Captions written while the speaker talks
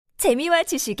재미와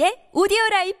지식의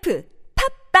오디오라이프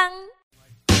팝빵.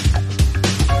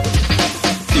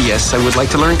 Yes, I would like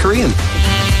to learn Korean.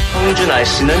 홍준아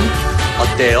씨는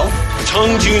어때요?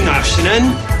 정준하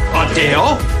씨는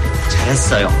어때요?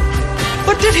 잘했어요.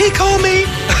 What did he call me?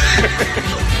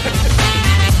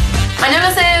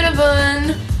 안녕하세요,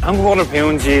 여러분. 한국어를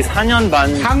배운 지 4년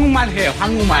반. 한국말 해요,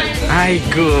 한국말.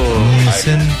 아이고.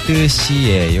 무슨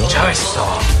뜻이에요?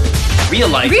 잘했어.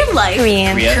 Real life. Real life.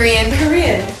 Korean.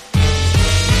 Korean.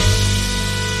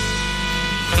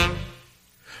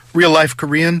 Real Life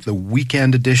Korean, the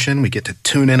weekend edition. We get to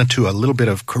tune into a little bit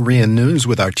of Korean news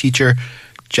with our teacher,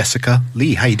 Jessica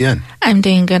Lee. How you doing? I'm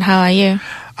doing good. How are you?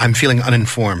 I'm feeling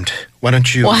uninformed. Why don't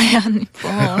you... Why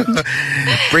uninformed?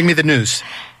 Bring me the news.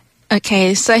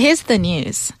 Okay, so here's the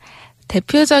news.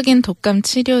 대표적인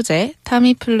독감치료제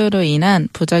타미플루로 인한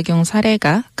부작용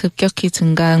사례가 급격히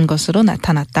증가한 것으로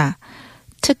나타났다.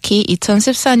 특히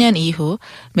 2014년 이후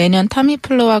매년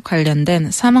타미플루와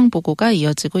관련된 사망 보고가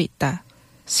이어지고 있다.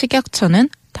 식약처는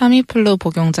타미플루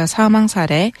복용자 사망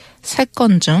사례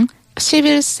 3건 중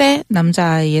 11세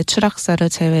남자아이의 추락사를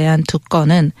제외한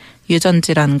 2건은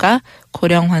유전질환과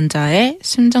고령환자의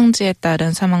심정지에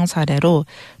따른 사망 사례로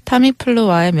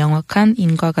타미플루와의 명확한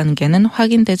인과관계는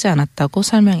확인되지 않았다고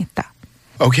설명했다.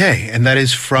 Okay, and that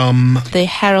is from... The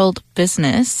Herald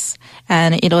Business,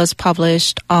 and it was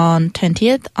published on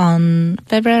 20th on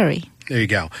February. There you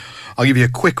go. I'll give you a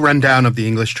quick rundown of the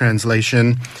English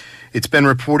translation. It's been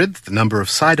reported that the number of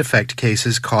side effect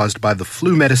cases caused by the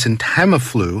flu medicine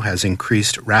Tamiflu has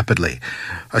increased rapidly.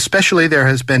 Especially there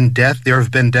have been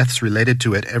deaths related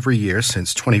to it every year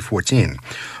since 2014.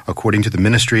 According to the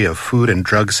Ministry of Food and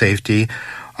Drug Safety,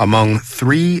 among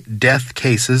 3 death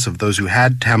cases of those who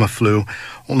had Tamiflu,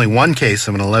 only 1 case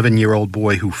of an 11-year-old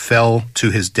boy who fell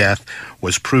to his death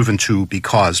was proven to be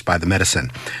caused by the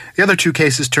medicine. The other 2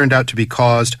 cases turned out to be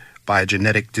caused by a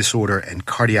genetic disorder and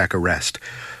cardiac arrest.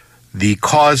 The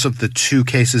cause of the 2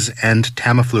 cases and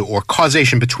Tamiflu, or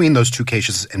causation between those 2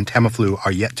 cases and Tamiflu,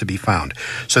 are yet to be found.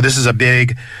 So this is a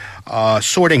big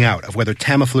sorting out of whether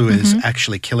Tamiflu is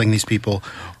actually killing these people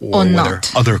or whether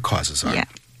not. Other causes are. Yeah.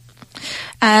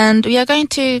 And we are going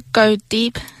to go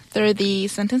deep through the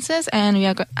sentences, and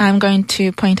I'm going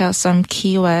to point out some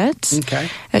keywords.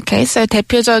 Okay, so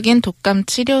대표적인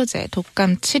독감치료제.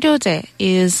 독감치료제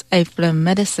is a flu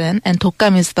medicine, and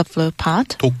독감 is the flu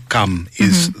part. 독감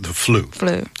is the flu.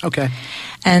 Flu. Okay.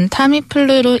 And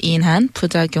타미플루로 인한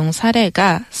부작용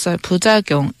사례가, so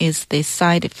부작용 is the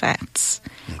side effects.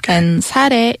 Okay. And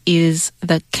사례 is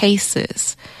the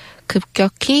cases.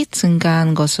 급격히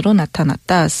증가한 것으로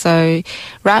나타났다. So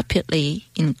rapidly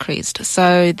increased.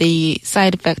 So the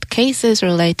side effect cases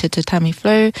related to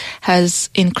Tamiflu has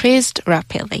increased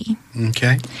rapidly.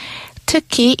 Okay.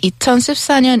 특히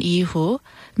 2014년 이후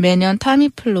매년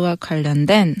타미플루와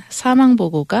관련된 사망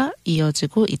보고가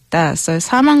이어지고 있다. So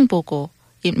사망 보고,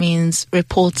 it means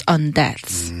reports on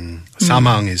deaths.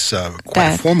 사망 is quite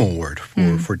death. a formal word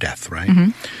for death, right?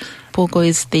 보고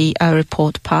is the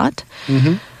report part.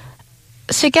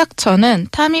 식약처는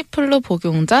타미플루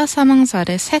복용자 사망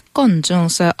사례 3건 중,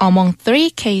 so among 3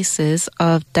 cases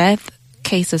of death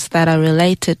cases that are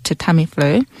related to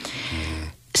Tamiflu,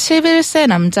 11세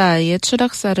남자아이의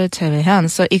추락사를 제외한,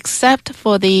 so except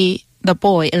for the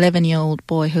boy, 11-year-old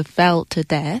boy who fell to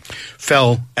death.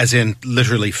 Fell, as in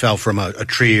literally fell from a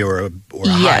tree or a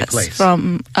high place. Yes,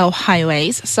 from a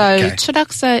highways. So Okay.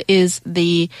 추락사 is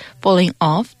the falling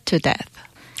off to death.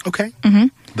 Okay.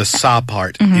 The sa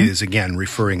part is, again,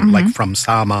 referring, like from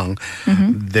사망,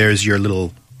 there's your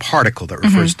little particle that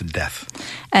refers to death.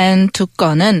 And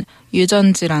 2건은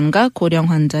유전질환과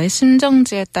고령환자의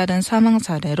심정지에 따른 사망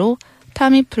사례로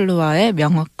타미플루와의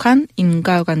명확한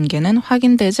인과관계는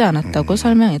확인되지 않았다고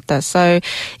설명했다. So,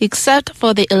 except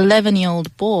for the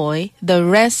 11-year-old boy, the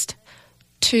rest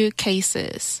 2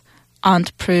 cases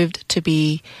aren't proved to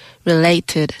be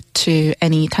related to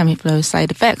any Tamiflu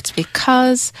side effects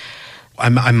because...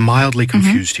 I'm mildly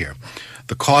confused here.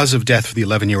 The cause of death for the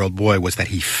 11-year-old boy was that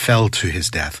he fell to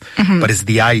his death. But is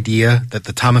the idea that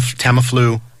the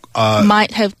Tamiflu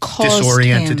might have caused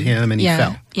disoriented him and he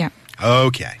fell? Yeah.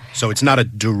 Okay. So it's not a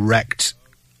direct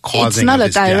causing of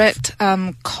his death. It's not a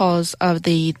direct cause of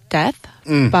the death,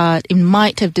 but it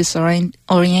might have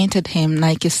disoriented him,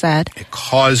 like you said. It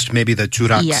caused maybe the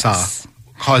주락사. Yes.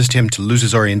 Caused him to lose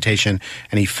his orientation,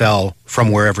 and he fell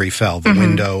from wherever he fell, the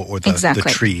window or the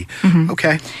tree.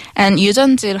 Okay. And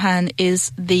유전질환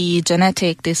is the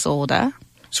genetic disorder.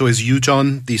 So is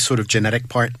유전 the sort of genetic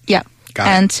part? Yeah.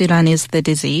 And 질환 is the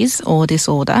disease or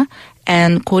disorder.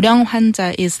 And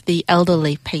고령환자 is the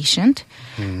elderly patient.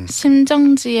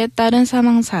 심정지에 따른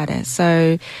사망 사례.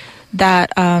 So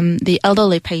that the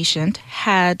elderly patient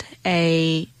had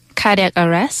a cardiac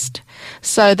arrest.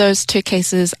 So those two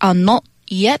cases are not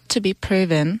yet to be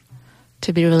proven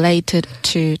to be related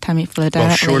to Tamiflu directly.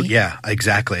 Well, sure, yeah,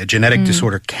 exactly. A genetic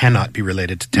disorder cannot be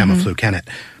related to Tamiflu, can it?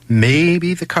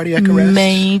 Maybe the cardiac arrest?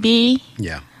 Maybe.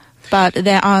 Yeah. But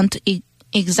there aren't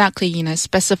exactly,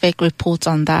 specific reports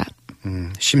on that.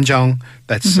 심정,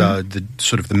 that's the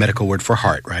sort of the medical word for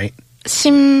heart, right?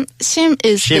 심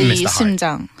is 심 the is the heart.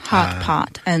 심장, heart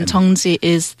part, and 정지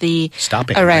is the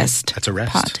Stopping, arrest. Right? That's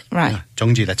arrest. Part, right. Yeah.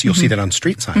 정지, you'll see that on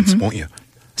street signs, won't you?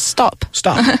 Stop.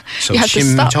 Stop. So You have to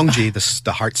심 stop. 정지,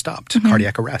 the heart stopped,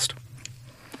 cardiac arrest.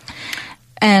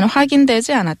 And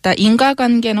확인되지 않았다.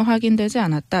 인과관계는 확인되지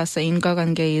않았다. So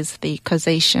인과관계 is the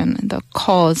causation, the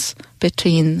cause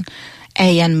between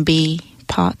A and B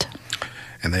part.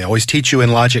 And they always teach you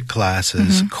in logic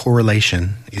classes,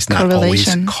 correlation is not always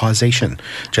causation.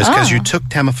 Just because you took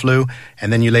Tamiflu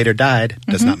and then you later died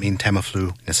does not mean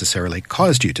Tamiflu necessarily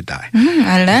caused you to die.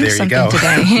 I learned There you something go.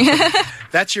 today.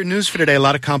 That's your news for today. A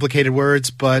lot of complicated words,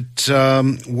 but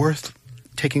worth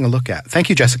taking a look at. Thank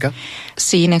you, Jessica.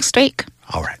 See you next week.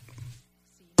 All right.